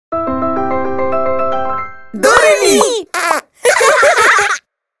DoReMi!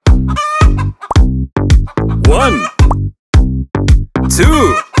 1,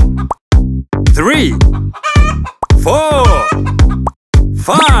 2, 3, 4,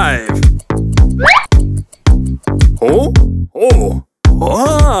 5. Oh, oh,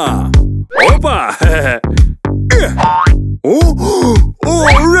 ah, opa! Oh, oh,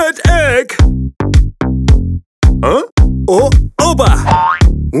 red egg! Huh? Oh, opa!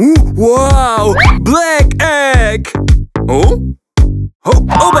 Ooh, wow, black egg! Oh, oh,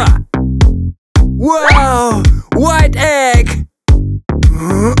 opa! Wow, white egg!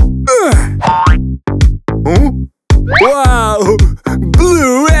 Oh, wow,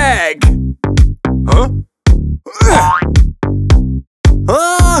 blue egg! Huh?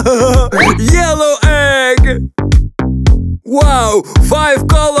 Oh, yellow egg! Wow, 5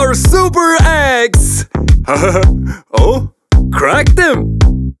 color super eggs! Oh, crack them!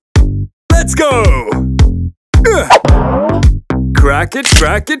 Let's go! Crack it,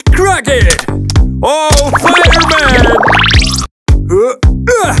 crack it, crack it! Oh, fireman!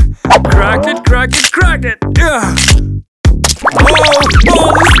 Crack it, crack it, crack it! Oh,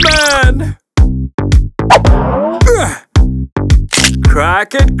 policeman!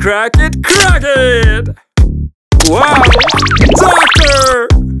 Crack it, crack it, crack it! Wow, doctor!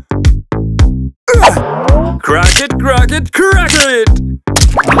 Crack it, crack it, crack it!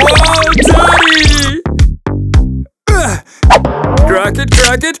 Whoa, daddy! Crack it,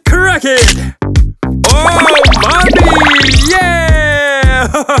 crack it, crack it! Oh, mommy! Yeah!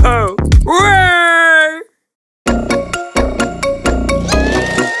 Way!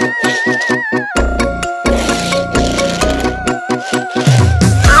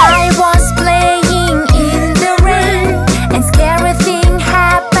 I was playing in the rain, and scary thing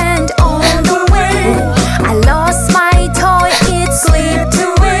happened on the way. I lost my toy, it slipped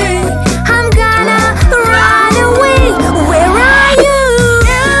away. I'm gonna run away. Where are you?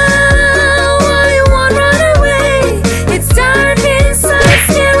 Now I won't run away. It's dark inside,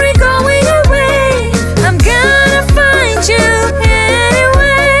 scary going away. I'm gonna find you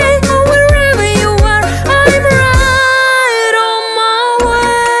anyway. Wherever you are, I'm right on my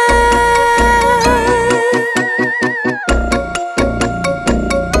way.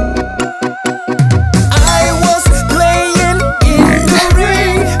 I was playing in the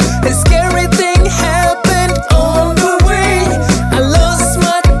rain. A scary thing happened on the way. I lost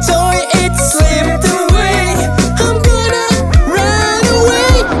my toy, it slipped away. I'm gonna run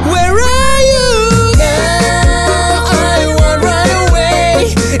away. Where are you? Now I won't run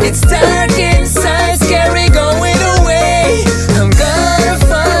away. It's dark inside, scary going away. I'm gonna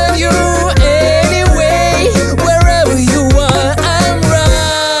find you anyway. Wherever you are, I'm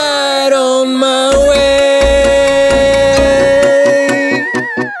right on my way.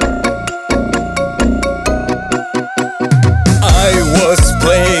 I was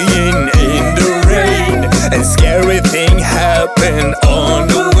playing in the rain, and scary thing happened on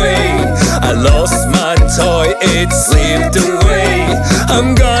the way. I lost my toy, it slipped away.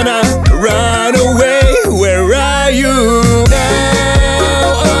 I'm gonna run away. Where are you?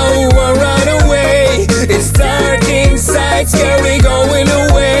 Now I won't run away. It's dark inside, scary going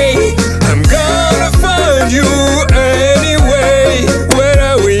away. I'm gonna find you anyway.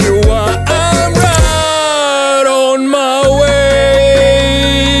 Wherever you are, I'm right on my way.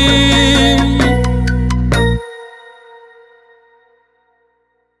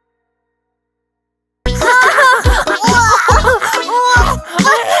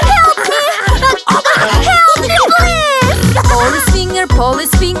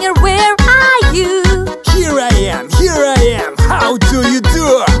 Police finger, where are you? Here I am, how do you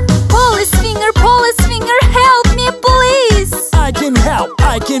do? Police finger, help me please. I can help,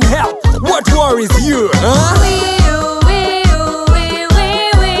 what worries you, huh?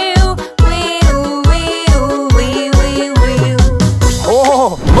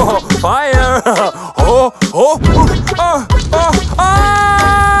 Oh, fire!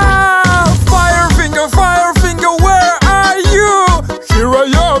 Fire finger, where are you? Here I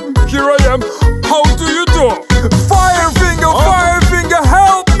am, how do you do? Fire finger,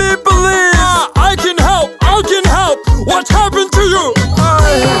 help me please! I can help, what happened to you?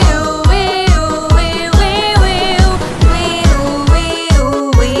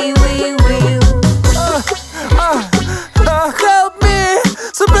 Help me!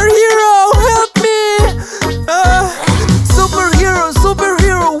 Superhero, help me!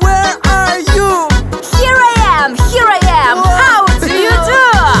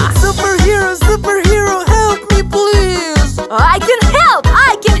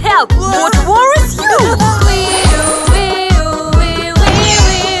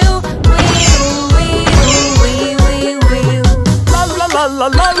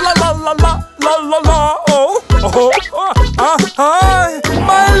 Hi,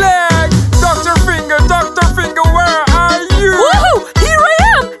 my leg! Dr. Finger, where are you? Woohoo! Here I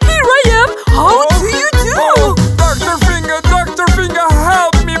am! How do you do? Oh, Dr. Finger,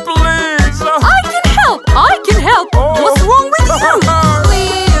 help me, please! I can help! What's wrong with you?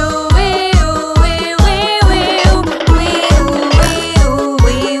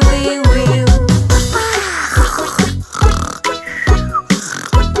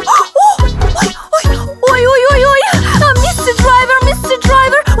 Mr.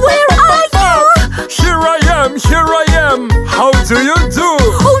 Driver, where are you? Here I am! How do you do?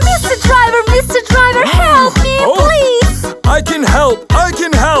 Oh, Mr. Driver, help me, please! I can help!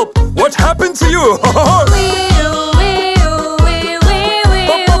 What happened to you? Pop!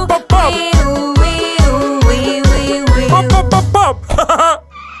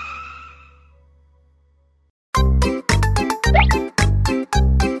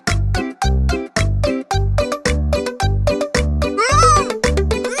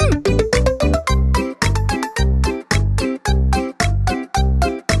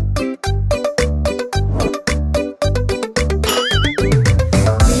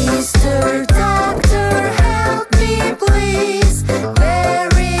 Mr. Doctor, help me, please.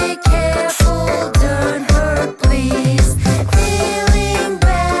 Very careful, don't hurt, please. Feeling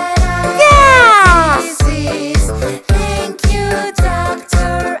bad, I have disease. Thank you,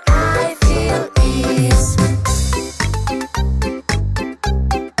 doctor, I feel ease.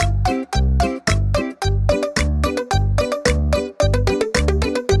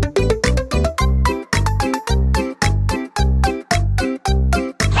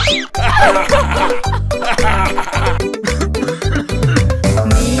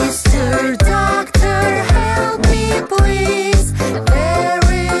 Mr. Doctor, help me, please.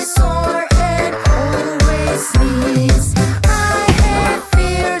 Very sore and always sneeze. I have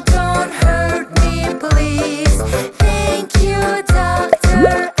fear, don't hurt me, please. Thank you,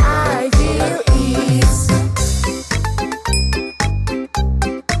 doctor, I feel ease.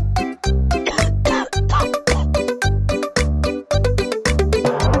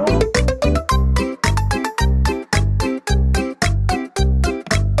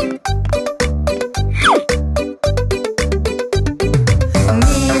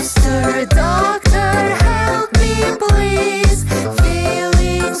 Mr. Doctor, help me, please.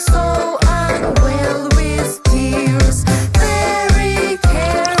 Feeling so unwell with tears. Very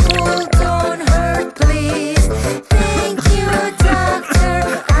careful, don't hurt, please. Thank you,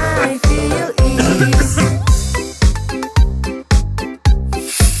 doctor, I feel ease.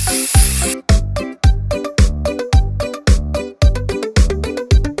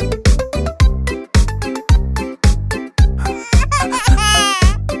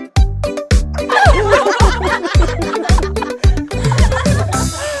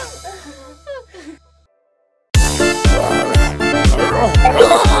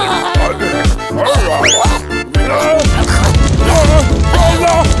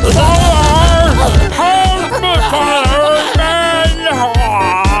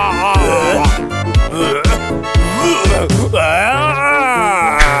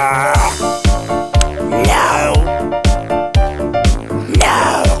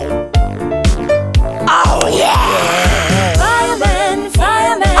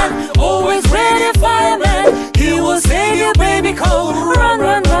 Fireman, always ready, fireman. He will save your baby cold. Run.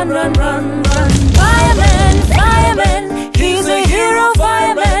 Fireman, he's a hero,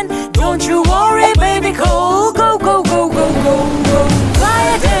 fireman. Don't you worry, baby cold. Go.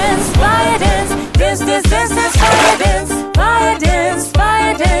 Fire dance, fire dance. Fire dance,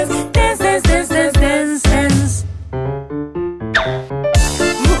 dance.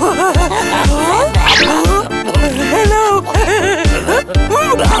 Hello.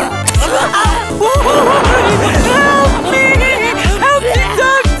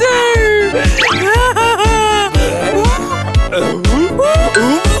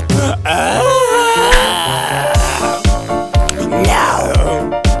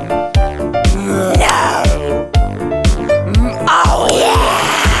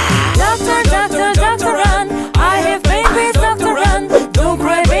 Help me, doctor. Doctor, run. I have babies, doctor, run. Don't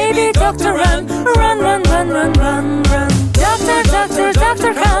cry, baby, doctor, run. Run.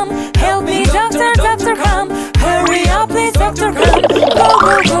 Doctor, come. Help me, doctor, come. Hurry up, please, doctor, come.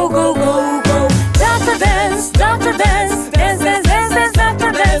 Go. Doctor, dance. Dance, doctor,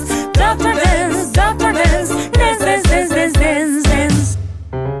 dance.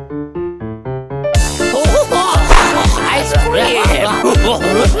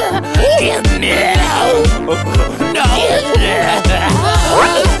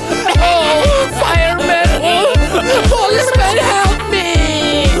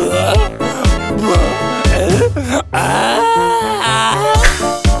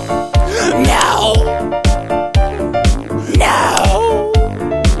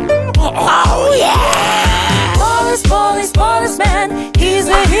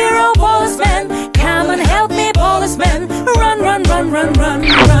 run, run,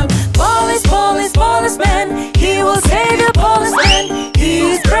 run. Police, police, policeman, he will save the policeman.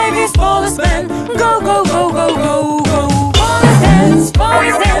 He is bravest policeman. Go, go, go, go, go, go. Police dance,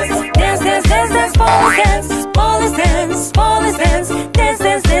 police dance, dance, dance, dance, dance, police dance, police dance, police dance, dance,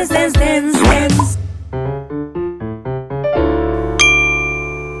 dance, dance, dance, dance, dance.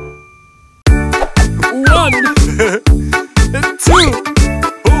 One, two,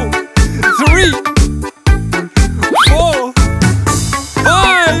 three, 4,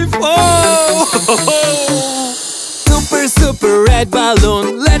 5. Oh! Super, super red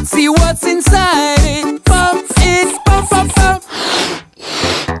balloon. Let's see what's inside it. Pump it, pump, pump, pump.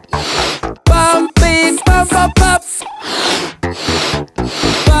 Pump it, pump, pump, pump.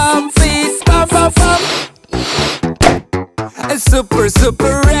 Pump it, pump, pump, pump. A super,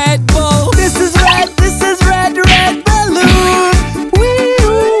 super red ball. This is red, red balloon.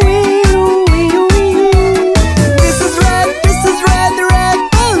 Wee-oo, wee-oo, wee-oo, wee-oo. This is red, red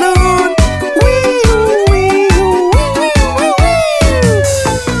balloon. Wee-oo, wee-oo, wee-oo, wee-oo.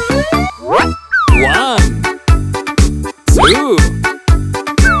 1, 2,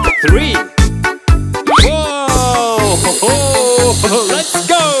 3. Whoa! Let's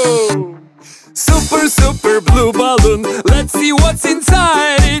go! Super, super blue balloon. Let's see what's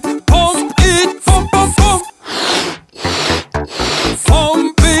inside it. Pump it, pump, pump, pump.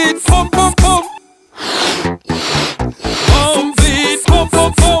 Pump it, pump, pump, pump. Pump it, pump,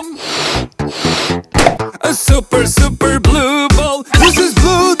 pump, pump. A super, super blue ball. This is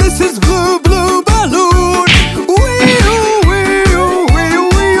blue, blue balloon. Wee-oo, wee-oo, wee-oo,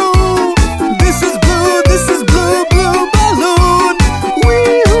 wee-oo. This is blue, blue balloon.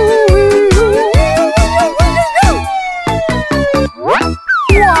 Wee-oo, wee-oo, wee-oo, wee-oo. 1,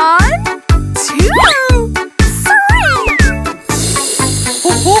 2, 3.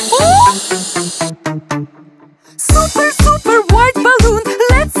 Super, super white balloon.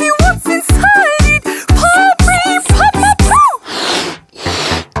 Let's see what's inside it. Poppy, pop, pop, poo.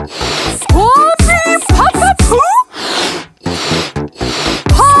 Poppy, pop, pop, poo.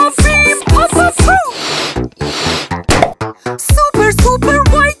 Poppy, pop, pop, poo. Super, super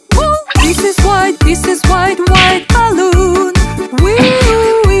white ball. This is white, white balloon.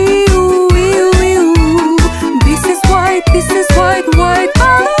 Wee-oo, wee-oo, wee-oo, wee-oo. This is white, white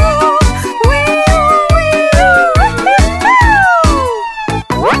balloon. Wee-oo, wee-oo, wee-oo.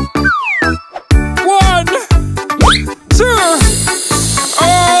 1, 2.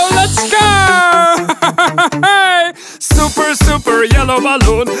 Oh, let's go! Super, super yellow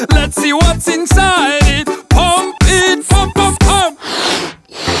balloon. Let's see what's inside it. Pump it, pump, pump, pump.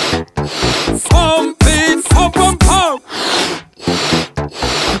 Pump it, pump, pump, pump.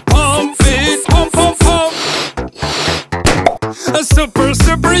 Pump it, pump, pump, pump. A super,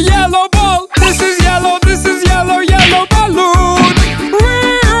 super yellow ball. This is yellow, yellow balloon.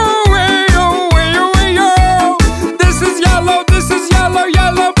 Wee-oo, wee-oo, wee-oo, wee-oo. This is yellow,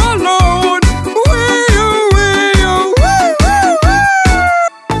 yellow balloon. Wee-oo, wee-oo, wee-oo.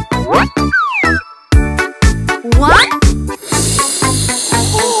 1.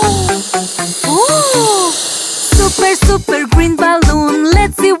 Ooh. Super, super green balloon.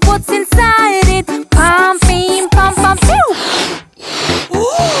 Let's see what's inside it. Pumping, pump, pump, pew.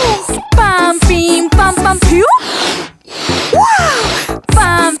 Pumping, pump, pump, pew. Wow!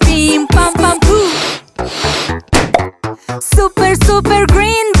 Pumping, pump, pump, poo. Super, super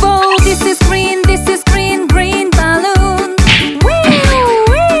green ball. This is green, green balloon. Wee-oo,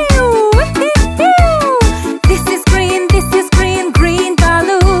 wee-oo, wee-oo. This is green, green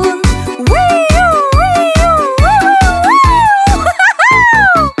balloon. Wee-oo, wee-oo, wee-oo,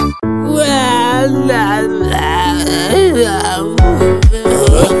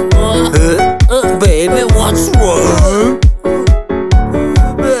 wee-oo. Baby, what's wrong?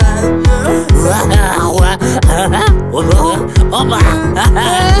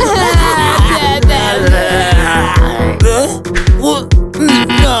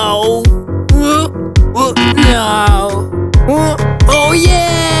 No. No. Oh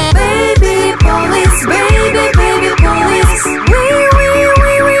yeah. Baby police, baby police. Wee, wee,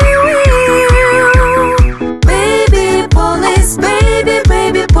 wee, wee, wee. Baby police, baby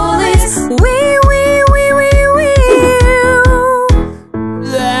police. Wee, wee, wee, wee, wee.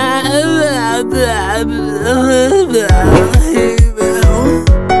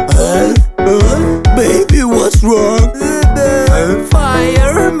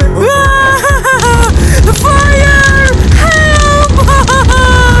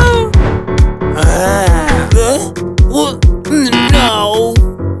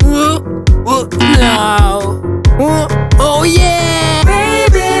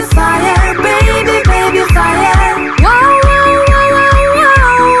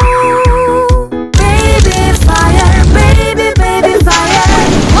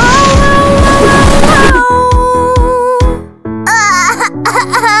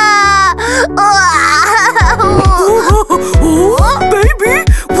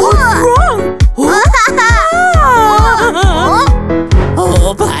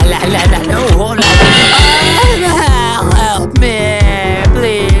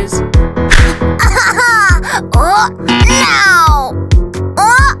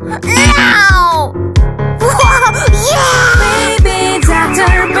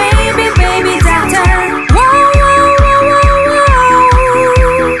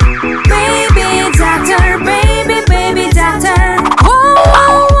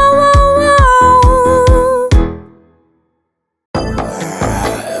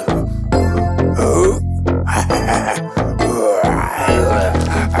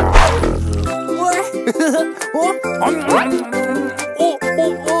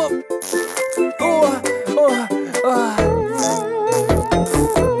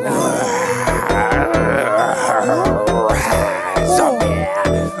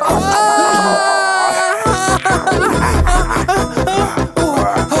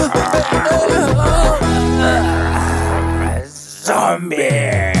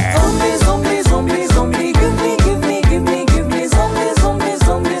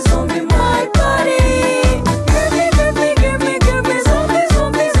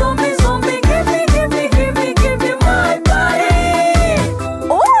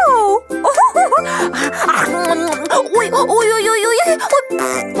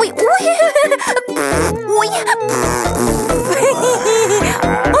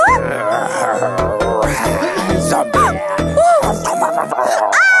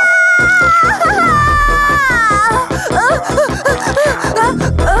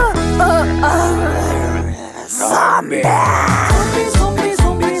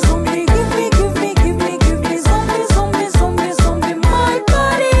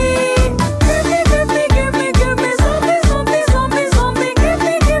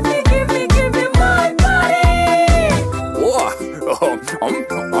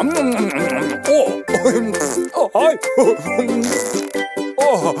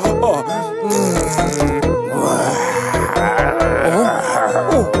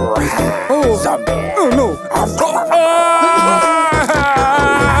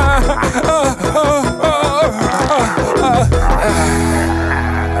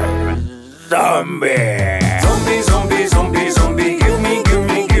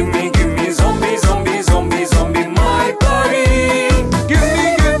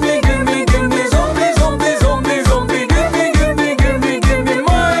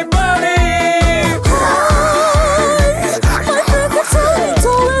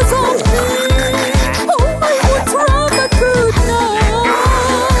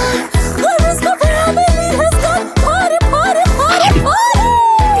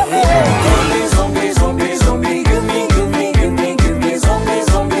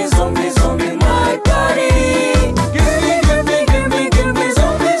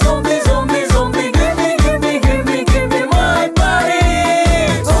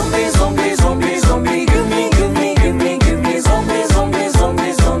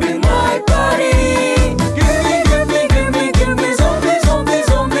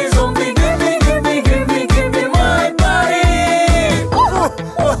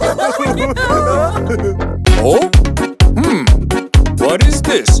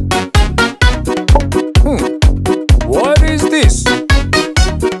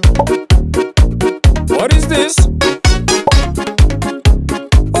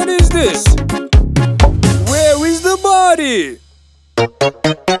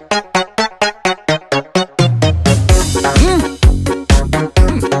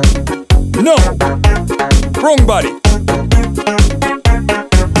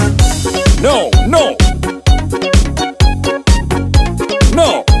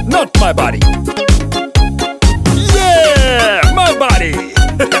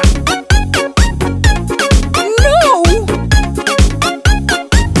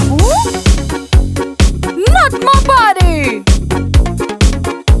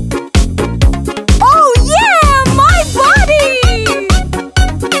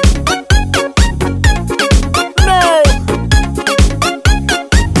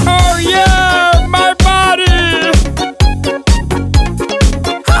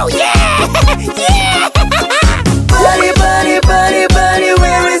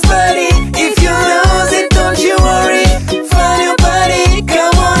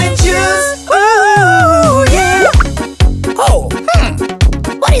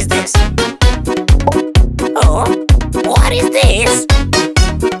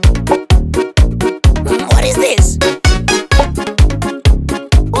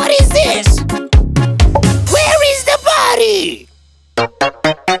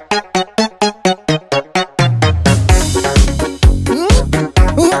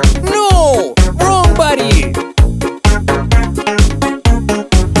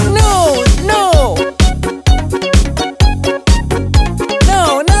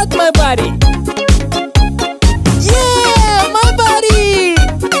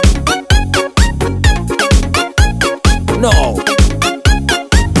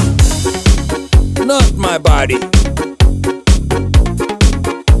 Not my body.